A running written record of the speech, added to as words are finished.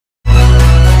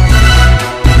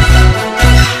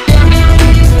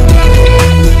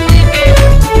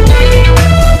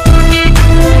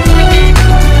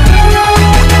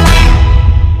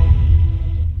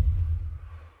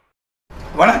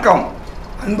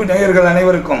அன்பு நேயர்கள்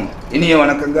அனைவருக்கும் இனிய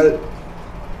வணக்கங்கள்.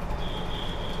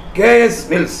 கேஎஸ்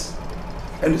மில்ஸ்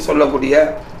என்று சொல்லக்கூடிய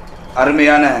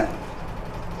அருமையான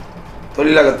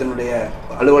தொழிலகத்தினுடைய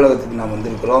அலுவலகத்துக்கு நாம்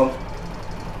வந்திருக்கிறோம்.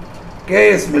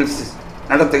 கேஎஸ் மில்ஸ்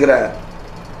நடத்துகிற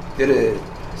திரு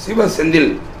சிவ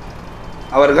செந்தில்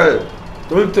அவர்கள்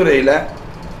தொழில்துறையில்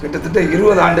கிட்டத்தட்ட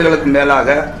 20 ஆண்டுகளுக்கு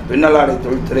மேலாக பின்னலாடை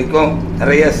தொழில்துறைக்கும்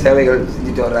நிறைய சேவைகள்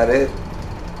செஞ்சுட்டு வர்றாரு.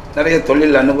 நிறைய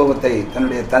தொழில் அனுபவத்தை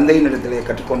தன்னுடைய தந்தையினிடத்திலே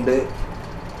கற்றுக்கொண்டு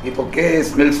இப்போ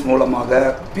கேஎஸ் மில்ஸ் மூலமாக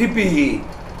பிபிஇ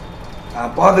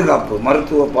பாதுகாப்பு,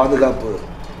 மருத்துவ பாதுகாப்பு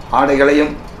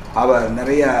ஆடைகளையும் அவர்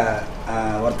நிறைய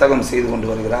வர்த்தகம் செய்து கொண்டு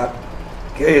வருகிறார்.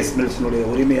 கேஎஸ் மில்ஸினுடைய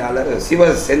உரிமையாளர் சிவ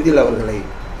செந்தில் அவர்களை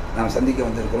நாம் சந்திக்க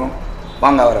வந்திருக்கிறோம்.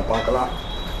 வாங்க அவரை பார்க்கலாம்.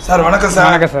 சார் வணக்கம் சார்.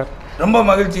 வணக்கம் சார். ரொம்ப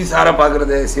மகிழ்ச்சி சாரை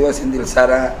பார்க்குறது. சிவ செந்தில்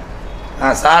சாரை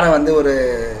சாரை வந்து ஒரு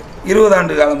 20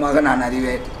 ஆண்டு காலமாக நான்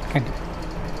அறிவேன்.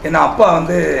 ஏன்னா அப்பா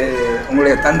வந்து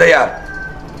உங்களுடைய தந்தையார்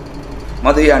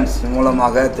மதுயான்ஸ்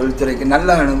மூலமாக தொழில்துறைக்கு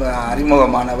நல்ல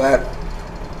அறிமுகமானவர்.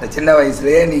 சின்ன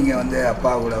வயசுலேயே நீங்கள் வந்து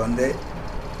அப்பா கூட வந்து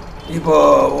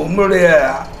இப்போது உங்களுடைய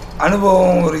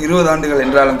அனுபவம் ஒரு 20 ஆண்டுகள்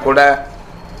என்றாலும் கூட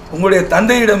உங்களுடைய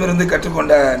தந்தையிடமிருந்து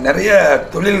கற்றுக்கொண்ட நிறைய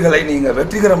தொழில்களை நீங்கள்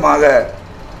வெற்றிகரமாக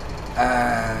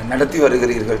நடத்தி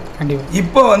வருகிறீர்கள்.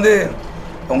 இப்போ வந்து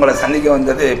உங்களை சந்திக்க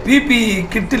வந்தது பிபிஇ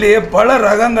கிட்டிலேயே பல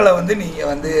ரகங்களை வந்து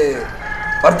நீங்கள் வந்து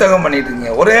வர்த்தகம்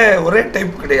பண்ணிட்டுருக்கீங்க. ஒரே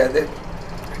டைப் கிடையாது,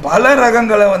 பல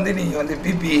ரகங்களை வந்து நீங்கள் வந்து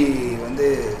பிபிஇ வந்து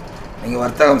நீங்கள்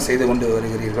வர்த்தகம் செய்து கொண்டு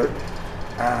வருகிறீர்கள்.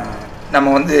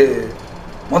 நம்ம வந்து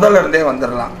முதல்ல இருந்தே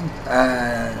வந்துடலாம்.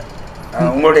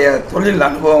 உங்களுடைய தொழில்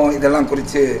அனுபவம் இதெல்லாம்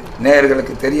குறித்து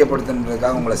நேயர்களுக்கு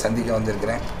தெரியப்படுத்துன்றதுக்காக உங்களை சந்திக்க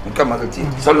வந்திருக்கிறேன். மிக்க மகிழ்ச்சி.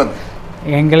 சொல்லுங்கள்.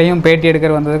 எங்களையும் பேட்டி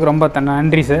எடுக்கிற வந்ததுக்கு ரொம்ப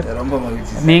நன்றி சார். ரொம்ப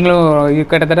மகிழ்ச்சி. நீங்களும்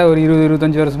கிட்டத்தட்ட ஒரு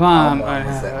 20-25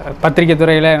 வருஷமாக பத்திரிக்கை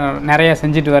துறையில் நிறையா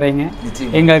செஞ்சுட்டு வரீங்க.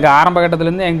 எங்களுக்கு ஆரம்ப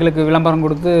கட்டத்துலேருந்து எங்களுக்கு விளம்பரம்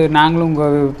கொடுத்து நாங்களும்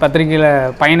உங்கள் பத்திரிக்கையில்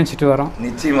பயணிச்சுட்டு வரோம்.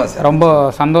 நிச்சயமாக சார். ரொம்ப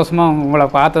சந்தோஷமாக உங்களை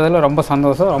பார்த்ததில் ரொம்ப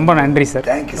சந்தோஷம். ரொம்ப நன்றி சார்.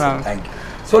 Thank you sir. தேங்க்யூ.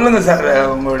 சொல்லுங்கள் சார்,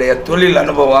 உங்களுடைய தொழில்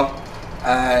அனுபவம்.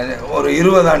 ஒரு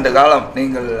 20 ஆண்டு காலம்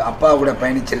நீங்கள் அப்பா கூட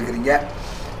பயணிச்சிருக்கிறீங்க.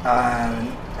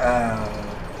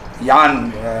 யான்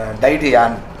டைடு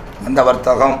யான் அந்த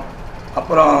வர்த்தகம்,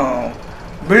 அப்புறம்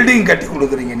பில்டிங் கட்டி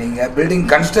கொடுக்குறீங்க, நீங்கள் பில்டிங்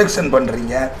கன்ஸ்ட்ரக்ஷன்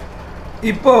பண்ணுறீங்க.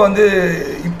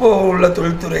 இப்போ உள்ள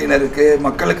தொழில்துறையினருக்கு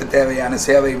மக்களுக்கு தேவையான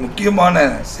சேவை, முக்கியமான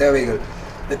சேவைகள்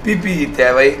இந்த பிபிஇ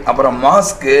தேவை, அப்புறம்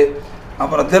மாஸ்க்கு,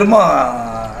 அப்புறம் தெர்மா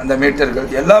அந்த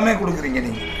மீட்டர்கள் எல்லாமே கொடுக்குறீங்க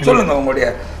நீங்கள். சொல்லுங்கள், உங்களுடைய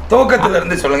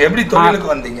துவக்கத்திலேருந்து சொல்லுங்கள், எப்படி தொழிலுக்கு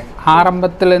வந்தீங்க?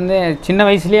 ஆரம்பத்துலேருந்து சின்ன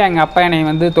வயசுலேயே எங்கள் அப்பா என்னை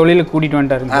வந்து தொழிலுக்கு கூட்டிகிட்டு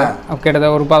வந்துட்டாருங்க.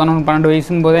 கிட்டத்தட்ட ஒரு 11-12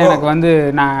 வயசுங்கும் போதே எனக்கு வந்து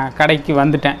நான் கடைக்கு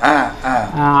வந்துட்டேன்.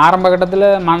 ஆரம்ப கட்டத்தில்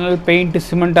மணல், பெயிண்ட்,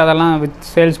 சிமெண்ட் அதெல்லாம்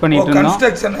சேல்ஸ் பண்ணிட்டு இருந்தோம்.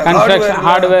 கன்ஸ்ட்ரக்ஷன்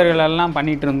ஹார்ட்வேர்கள் எல்லாம்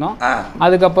பண்ணிட்டு இருந்தோம்.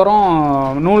 அதுக்கப்புறம்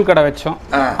நூல் கடை வச்சோம்.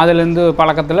 அதுலேருந்து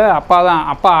பழக்கத்தில்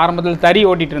அப்பா ஆரம்பத்தில் தறி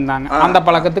ஓட்டிகிட்டு இருந்தாங்க. அந்த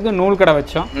பழக்கத்துக்கு நூல் கடை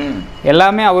வச்சோம்.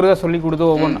 எல்லாமே அவரு தான் சொல்லி கொடுத்து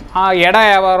ஒவ்வொன்றும் இடம்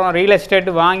வியாபாரம், ரியல்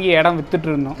எஸ்டேட் வாங்கி இடம் வித்துட்டு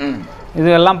இருந்தோம்.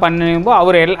 இதெல்லாம் பண்ணும்போது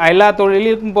அவர் எல்லா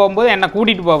தொழிலுக்கும் போகும்போது என்னை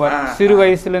கூட்டிகிட்டு போவார். சிறு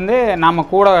வயசுலேருந்து நாம்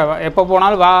கூட எப்போ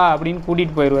போனாலும் வா அப்படின்னு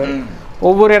கூட்டிகிட்டு போயிடுவார்.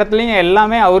 ஒவ்வொரு இடத்துலையும்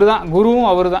எல்லாமே அவர் தான், குருவும்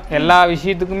அவர் தான். எல்லா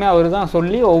விஷயத்துக்குமே அவர் தான்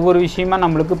சொல்லி ஒவ்வொரு விஷயமா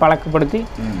நம்மளுக்கு பழக்கப்படுத்தி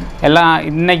எல்லாம்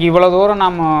இன்னைக்கு இவ்வளோ தூரம்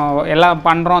நம்ம எல்லாம்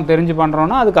பண்ணுறோம், தெரிஞ்சு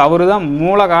பண்ணுறோன்னா அதுக்கு அவர் தான்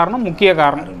மூல காரணம், முக்கிய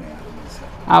காரணம்.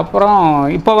 அப்புறம்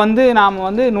இப்போ வந்து நாம்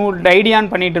வந்து டைடியான்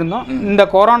பண்ணிகிட்டு இருந்தோம். இந்த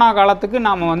கொரோனா காலத்துக்கு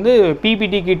நாம் வந்து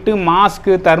பிபிடி கிட்டு,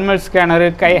 mask, thermal scanner,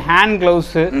 hand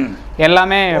gloves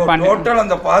எல்லாமே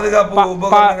அந்த பாதுகாப்பு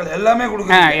உபகரணம்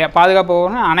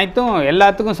அனைத்தும்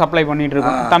எல்லாத்துக்கும் சப்ளை பண்ணிட்டு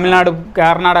இருக்கோம். தமிழ்நாடு,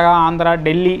 கர்நாடகா, ஆந்திரா,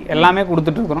 டெல்லி எல்லாமே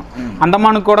கொடுத்துட்டு இருக்கிறோம்.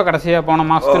 அந்தமானுக்கு கூட கடைசியாக போன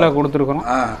மாதத்துல கொடுத்துருக்குறோம்.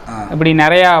 இப்படி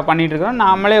நிறையா பண்ணிட்டு இருக்கிறோம்.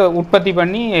 நாமளே உற்பத்தி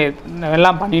பண்ணி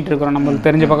எல்லாம் பண்ணிட்டு இருக்கிறோம். நம்மளுக்கு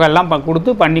தெரிஞ்ச பக்கம் எல்லாம்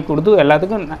பண்ணி கொடுத்து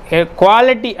எல்லாத்துக்கும்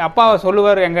குவாலிட்டி. அப்பா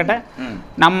சொல்லுவார் என்கிட்ட,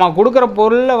 நம்ம கொடுக்குற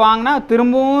பொருளை வாங்கினா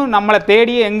திரும்பவும் நம்மளை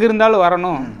தேடியே எங்கே இருந்தாலும்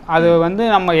வரணும், அது வந்து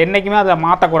நம்ம என்றைக்குமே அதை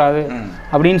மாற்றக்கூடாது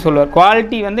அப்படின்னு சொல்லுவார்.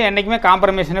 குவாலிட்டி வந்து என்றைக்குமே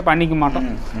காம்ப்ரமைஸே பண்ணிக்க மாட்டோம்.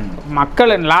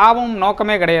 மக்கள் லாபம்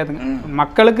நோக்கமே கிடையாதுங்க.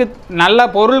 மக்களுக்கு நல்ல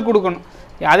பொருள் கொடுக்கணும்.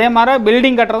 அதே மாதிரி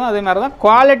பில்டிங் கட்டுறதும் அதே மாதிரி தான்.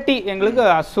 குவாலிட்டி எங்களுக்கு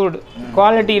அசூர்டு.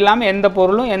 குவாலிட்டி இல்லாமல் எந்த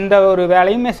பொருளும் எந்த ஒரு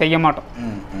வேலையுமே செய்ய மாட்டோம்.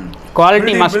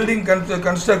 குவாலிட்டி பில்டிங்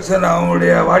கன்ஸ்ட்ரக்ஷன்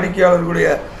அவங்களுடைய வாடிக்கையாளர்களுடைய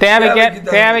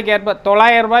தேவைக்கேற்ப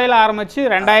 900 ரூபாயில் ஆரம்பித்து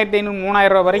 2500,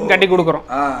 3000 ரூபாய் வரைக்கும் கட்டி கொடுக்குறோம்.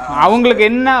 அவங்களுக்கு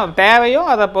என்ன தேவையோ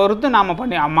அதை பொறுத்து நாம்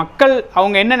பண்ணி, மக்கள்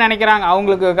அவங்க என்ன நினைக்கிறாங்க,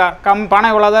 அவங்களுக்கு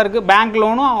பணம் இவ்வளோதான் இருக்குது, பேங்க்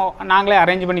லோனும் நாங்களே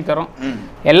அரேஞ்ச் பண்ணி தரோம்.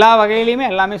 எல்லா வகையிலையுமே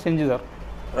எல்லாமே செஞ்சு தரோம்.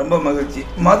 ரொம்ப மகிழ்ச்சி.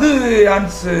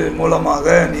 மதுயான்ஸ்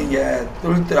மூலமாக நீங்கள்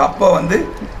தொழில்துறை அப்போ வந்து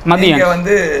நீங்கள்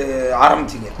வந்து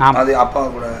ஆரம்பிச்சிங்க. அது அப்பா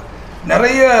கூட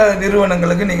நிறைய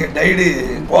நிறுவனங்களுக்கு நீங்க டைடி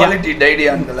குவாலிட்டி டைடி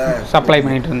ஆண்களை சப்ளை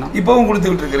பண்ணிட்டு இருந்தோம். இப்பவும்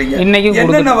கொடுத்துக்கிட்டு இருக்கிறீங்க. இன்னைக்கு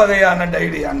என்னென்ன வகையான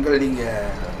டைடி ஆண்கள் நீங்க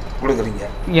கொடுக்குறீங்க?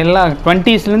 எல்லா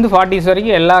 20ஸ்லேருந்து 40s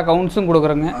வரைக்கும் எல்லா கவுண்ட்ஸும்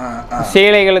கொடுக்குறோங்க.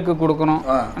 சேலைகளுக்கு கொடுக்குறோம்,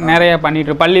 நிறைய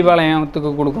பண்ணிட்டு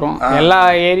பள்ளிப்பாளையத்துக்கு கொடுக்குறோம். எல்லா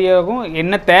ஏரியாவுக்கும்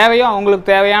என்ன தேவையோ அவங்களுக்கு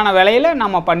தேவையான விலையில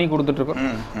நம்ம பண்ணி கொடுத்துட்ருக்கோம்.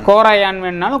 கோராயான்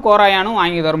வேணுனாலும் கோராயானும்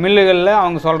வாங்கி தரோம். மில்லுகளில்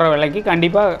அவங்க சொல்கிற விலைக்கு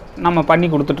கண்டிப்பாக நம்ம பண்ணி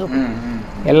கொடுத்துட்ருக்கோம்.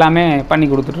 எல்லாமே பண்ணி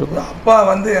கொடுத்துட்ருக்கோம். அப்பா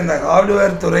வந்து அந்த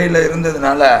ஹார்ட்வேர் துறையில்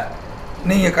இருந்ததுனால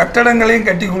நீங்கள் கட்டடங்களையும்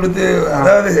கட்டி கொடுத்து,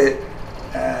 அதாவது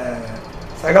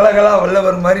சகலகலா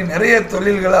வல்லவர் மாதிரி நிறைய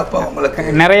தொழில்களை அப்பா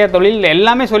உங்களுக்கு நிறைய தொழில்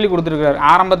எல்லாமே சொல்லி கொடுத்துருக்காரு.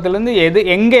 ஆரம்பத்துலேருந்து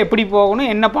எங்கே எப்படி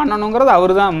போகணும், என்ன பண்ணணுங்கிறது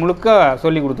அவர் தான் முழுக்க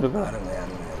சொல்லி கொடுத்துருக்காரு.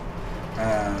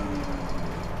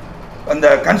 அந்த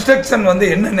கன்ஸ்ட்ரக்ஷன் வந்து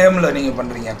என்ன நேமில் நீங்கள்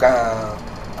பண்ணுறீங்க?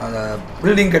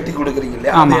 பில்டிங் கட்டி கொடுக்குறீங்க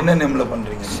இல்லையா, அது என்ன நேமில்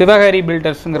பண்ணுறீங்க? சிவகரி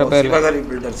பில்டர்ஸுங்கிற பேர். சிவகரி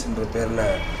பில்டர்ஸ்ன்ற பேரில்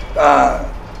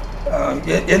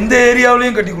எந்த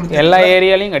ஏரியாவிலையும் கட்டி கொடுத்து எல்லா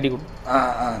ஏரியாலையும் கட்டி கொடுத்து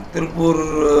திருப்பூர்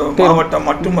மாவட்டம்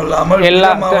மட்டுமல்லாமல் எல்லா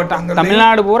மாவட்டங்கள்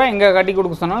தமிழ்நாடு பூரா எங்கே கட்டி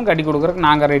கொடுக்க சொன்னாலும் கட்டி கொடுக்குறதுக்கு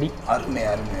நாங்கள் ரெடி. அருமை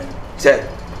அருமை. சரி,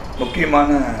 முக்கியமான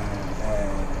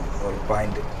ஒரு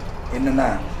பாயிண்ட் என்னென்னா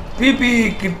பிபி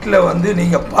கிட்டில் வந்து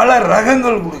நீங்கள் பல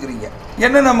ரகங்கள் கொடுக்குறீங்க.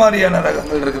 என்னென்ன மாதிரியான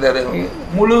ரகங்கள் இருக்குது? அது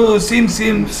முழு சீம்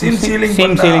சீலிங்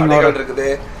இருக்குது,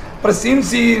 அப்புறம் சீம்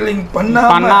சீலிங்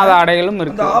பண்ணாத ஆடைகளும்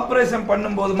இருக்கு. ஆப்ரேஷன்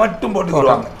பண்ணும்போது மட்டும்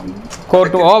போட்டுக்குவாங்க,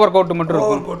 கோட்டு ஓவர் கோட்டு மட்டும்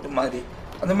இருக்கும், ஓவர் கோட்டு மாதிரி.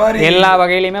 அந்த மாதிரி எல்லா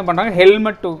வகையிலையுமே பண்ணுறாங்க.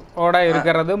 ஹெல்மெட்டோட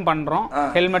இருக்கிறதும் பண்ணுறோம்,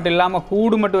 ஹெல்மெட் இல்லாமல்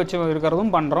ஹூடு மட்டும் வச்சு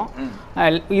இருக்கிறதும் பண்ணுறோம்.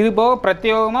 இது போக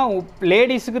பிரத்யேகமாக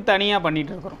லேடிஸுக்கு தனியாக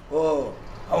பண்ணிகிட்டு இருக்கிறோம்.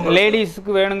 அவங்க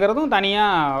லேடிஸுக்கு வேணுங்கிறதும்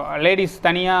தனியாக, லேடிஸ்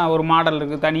தனியாக ஒரு மாடல்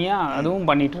இருக்குது தனியாக, அதுவும்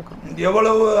பண்ணிகிட்டு இருக்கிறோம்.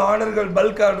 எவ்வளவு ஆர்டர்கள்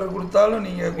பல்க் ஆர்டர் கொடுத்தாலும்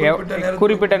நீங்கள்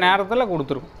குறிப்பிட்ட நேரத்தில்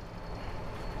கொடுத்துருக்கோம்.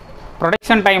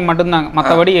 ப்ரொடக்ஷன் டைம் மட்டும்தாங்க,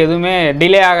 மற்றபடி எதுவுமே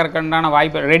டிலே ஆகிறதுக்கான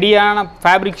வாய்ப்பு. ரெடியான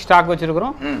ஃபேப்ரிக் ஸ்டாக்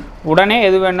வச்சுருக்கிறோம், உடனே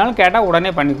எது வேணாலும் கேட்டால்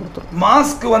உடனே பண்ணி கொடுத்துரும்.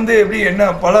 மாஸ்க் வந்து எப்படி என்ன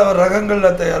பல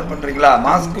ரகங்களில் தயார் பண்ணுறீங்களா?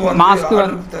 மாஸ்க்கு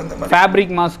வந்து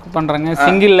ஃபேப்ரிக் மாஸ்க் பண்ணுறேங்க,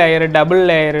 single layer, double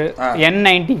layer,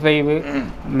 N95,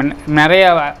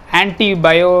 நிறைய ஆன்டி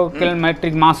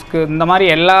பயோகில்மெட்ரிக் மாஸ்க்கு, இந்த மாதிரி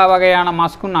எல்லா வகையான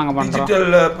மாஸ்க்கும் நாங்கள் பண்ணுறோம்.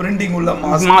 டிஜிட்டல் பிரிண்டிங் உள்ள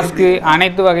மாஸ்க்கு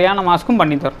அனைத்து வகையான மாஸ்க்கும்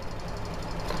பண்ணித்தரோம்.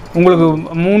 உங்களுக்கு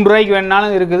 3 ரூபாய்க்கு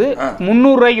வேணுனாலும் இருக்குது,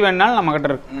 300 ரூபாய்க்கு வேணுனாலும் நம்மக்கிட்ட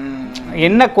இருக்கு.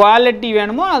 என்ன குவாலிட்டி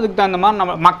வேணுமோ அதுக்கு தகுந்த மாதிரி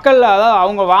நம்ம மக்கள், அதாவது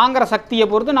அவங்க வாங்குகிற சக்தியை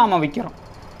பொறுத்து நாம் விற்கிறோம்.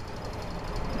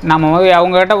 நம்ம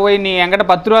அவங்ககிட்ட போய் நீ என்கிட்ட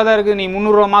 10 ரூபா தான் இருக்குது, நீ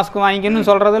 300 ரூபா மாஸ்க்கு வாங்கிக்கணும்னு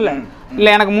சொல்கிறது இல்லை.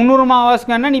 இல்லை எனக்கு 300 ரூபா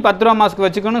மாஸ்க்கு வேணால் நீ 10 ரூபா மாஸ்க்கு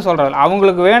வச்சுக்கணும்னு சொல்கிறது.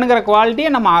 அவங்களுக்கு வேணுங்கிற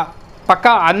குவாலிட்டியை நம்ம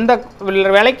பக்கா அந்த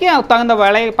விலைக்கு தகுந்த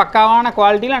விலை பக்காவான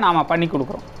குவாலிட்டியில் நாம் பண்ணி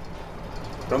கொடுக்குறோம்.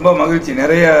 ரொம்ப மகிழ்ச்சி.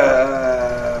 நிறைய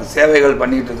சேவைகள்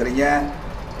பண்ணிகிட்டு இருக்கிறீங்க.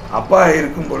 அப்பா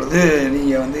இருக்கும் பொழுது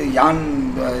நீங்கள் வந்து யான்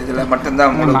இதில் மட்டும்தான்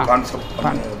உங்களுக்கு கான்செப்ட்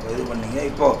இது பண்ணீங்க.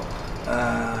 இப்போது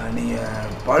நீங்கள்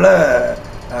பல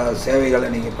சேவைகளை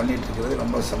நீங்கள் பண்ணிகிட்ருக்கிறது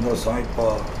ரொம்ப சந்தோஷம்.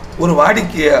 இப்போது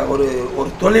ஒரு ஒரு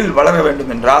தொழில் வளர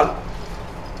வேண்டும் என்றால்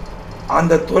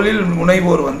அந்த தொழில்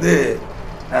முனைவோர் வந்து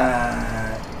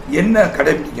என்ன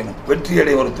கடைபிடிக்கணும்?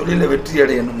 ஒரு தொழிலை வெற்றி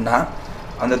அடையணும்னா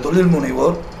அந்த தொழில்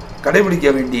முனைவோர் கடைபிடிக்க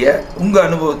வேண்டிய உங்கள்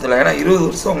அனுபவத்தில், ஏன்னா 20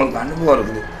 வருஷம் உங்களுக்கு அனுபவம்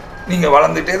இருக்குது, நீங்கள்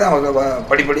வளர்ந்துட்டே தான் அவங்க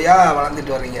படிப்படியாக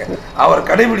வளர்ந்துட்டு வர்றீங்க, அவர்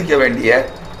கடைபிடிக்க வேண்டிய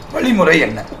வழிமுறை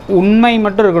என்ன? உண்மை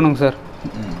மட்டும் இருக்கணுங்க சார்.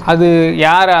 அது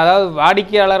யார், அதாவது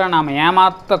வாடிக்கையாளரை நாம்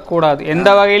ஏமாற்றக்கூடாது. எந்த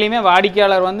வகையிலையுமே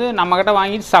வாடிக்கையாளர் வந்து நம்மக்கிட்ட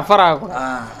வாங்கிட்டு சஃபர் ஆகக்கூடாது.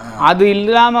 அது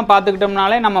இல்லாமல்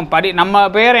பார்த்துக்கிட்டோம்னாலே நம்ம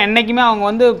பேரை என்றைக்குமே அவங்க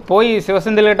வந்து போய்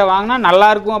சிவசெந்தில்கிட்ட வாங்கினா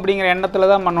நல்லாயிருக்கும் அப்படிங்கிற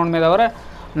எண்ணத்தில் தான் பண்ணணுமே தவிர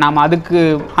நாம் அதுக்கு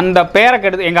அந்த பேரை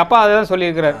கெடுத்து. எங்கள் அப்பா அதை தான்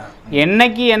சொல்லியிருக்கிறார்,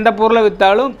 என்னைக்கு எந்த பொருளை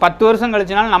விற்றாலும் 10 வருஷம்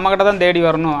கழிச்சினாலும் நம்மக்கிட்ட தான் தேடி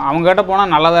வரணும், அவங்ககிட்ட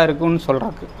போனால் நல்லதாக இருக்குன்னு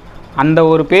சொல்கிறாக்கு. அந்த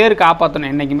ஒரு பேர்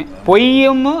காப்பாற்றணும். என்றைக்குமே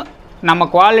பொய்யும் நம்ம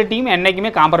குவாலிட்டியும்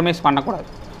என்றைக்குமே காம்ப்ரமைஸ் பண்ணக்கூடாது.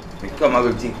 மிக்க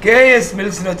மகிழ்ச்சி. கேஎஸ்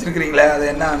மில்ஸ்னு வச்சிருக்கீங்களா? அது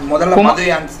என்ன முதல்ல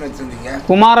மதுயான்ஸ்னு வச்சிருந்தீங்க?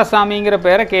 குமாரசாமிங்கிற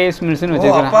பேரை கேஎஸ் மில்ஸ்னு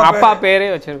வச்சிருக்கேன். அப்பா பேரே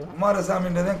வச்சிருக்கேன்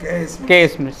குமாரசாமின்றது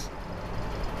கேஎஸ் மில்ஸ்.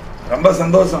 ரொம்ப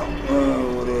சந்தோஷம்.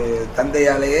 ஒரு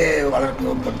தந்தையாலேயே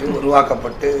வளர்க்கப்பட்டு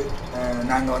உருவாக்கப்பட்டு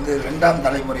நாங்கள் வந்து 2ஆம்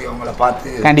தலைமுறை அவங்கள பார்த்து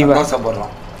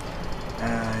சந்தோஷப்படுறோம்.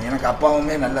 எனக்கு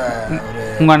அப்பாவுமே நல்ல ஒரு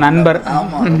உங்கள் நண்பர்.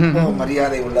 ஆமாம், ரொம்ப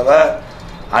மரியாதை உள்ளவர்,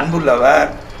 அன்புள்ளவர்.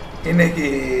 இன்னைக்கு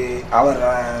அவர்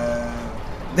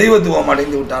தெய்வத்துவம்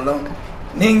அடைந்து விட்டாலும்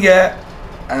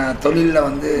நீங்கள் தொழிலில்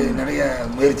வந்து நிறைய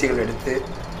முயற்சிகள் எடுத்து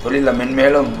தொழிலில்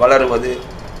மென்மேலும் வளருவது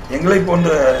எங்களை போன்ற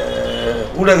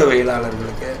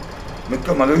ஊடகவியலாளர்களுக்கு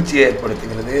மிக்க மகிழ்ச்சியை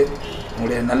ஏற்படுத்துகிறது.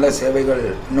 உங்களுடைய நல்ல சேவைகள்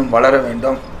இன்னும் வளர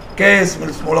வேண்டும். கேஎஸ்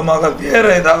மில்ஸ் மூலமாக வேறு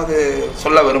ஏதாவது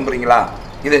சொல்ல விரும்புகிறீங்களா?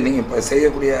 இதை நீங்கள் இப்போ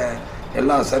செய்யக்கூடிய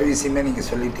எல்லா சர்வீஸையுமே நீங்கள்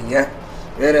சொல்லிட்டீங்க.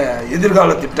 வேறு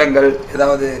எதிர்கால திட்டங்கள்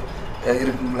ஏதாவது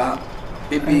இருக்குங்களா?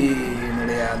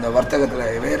 பிபியினுடைய அந்த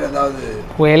வர்த்தகத்தில் வேறு ஏதாவது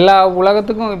எல்லா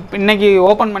உலகத்துக்கும் இன்னைக்கு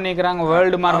ஓப்பன் பண்ணிக்கிறாங்க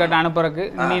வேர்ல்டு மார்க்கெட் அனுப்புறதுக்கு.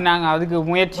 இனி நாங்கள் அதுக்கு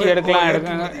முயற்சி எடுக்க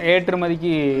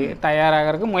ஏற்றுமதிக்கு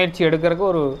தயாராகிறதுக்கு முயற்சி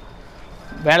எடுக்கிறதுக்கு ஒரு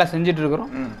வேலை செஞ்சுட்டு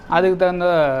இருக்கிறோம். அதுக்கு தகுந்த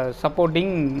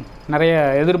சப்போர்ட்டிங் நிறைய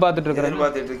எதிர்பார்த்துட்டு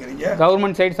இருக்கிறீங்க.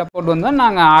 கவர்மெண்ட் சைடு சப்போர்ட் வந்தால்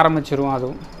நாங்கள் ஆரம்பிச்சிருவோம்.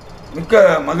 அதுவும் மிக்க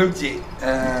மகிழ்ச்சி,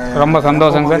 ரொம்ப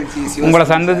சந்தோஷம் சார். உங்களை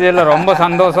சந்திச்சதில் ரொம்ப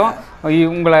சந்தோஷம்.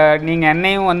 உங்களை நீங்கள்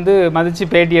என்னையும் வந்து மதித்து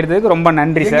பேட்டி எடுத்ததுக்கு ரொம்ப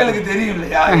நன்றி சார். எங்களுக்கு தெரியும்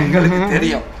இல்லையா, எங்களுக்கு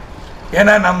தெரியும்.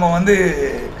 ஏன்னா நம்ம வந்து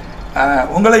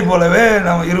உங்களைப் போலவே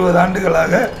நம்ம 20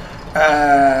 ஆண்டுகளாக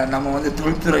நம்ம வந்து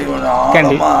தொழில்துறை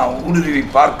ஆழமாக ஊடுருவி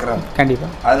பார்க்குறோம்.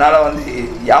 கண்டிப்பாக. அதனால் வந்து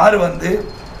யார் வந்து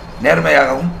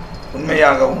நேர்மையாகவும்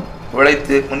உண்மையாகவும்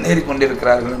உழைத்து முன்னேறி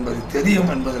கொண்டிருக்கிறார்கள் என்பது தெரியும்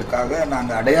என்பதற்காக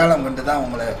நாங்கள் அடையாளம் கண்டு தான்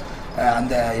உங்களை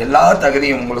அந்த எல்லா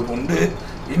தகுதியும் உங்களுக்கு உண்டு.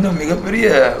 இன்னும் மிகப்பெரிய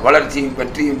வளர்ச்சியும்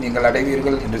பற்றியும் நீங்கள்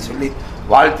அடைவீர்கள் என்று சொல்லி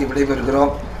வாழ்த்தி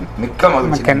விடைபெறுகிறோம். மிக்க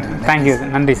மகிழ்ச்சி. தேங்க்யூ.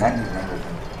 நன்றி சார். நன்றி.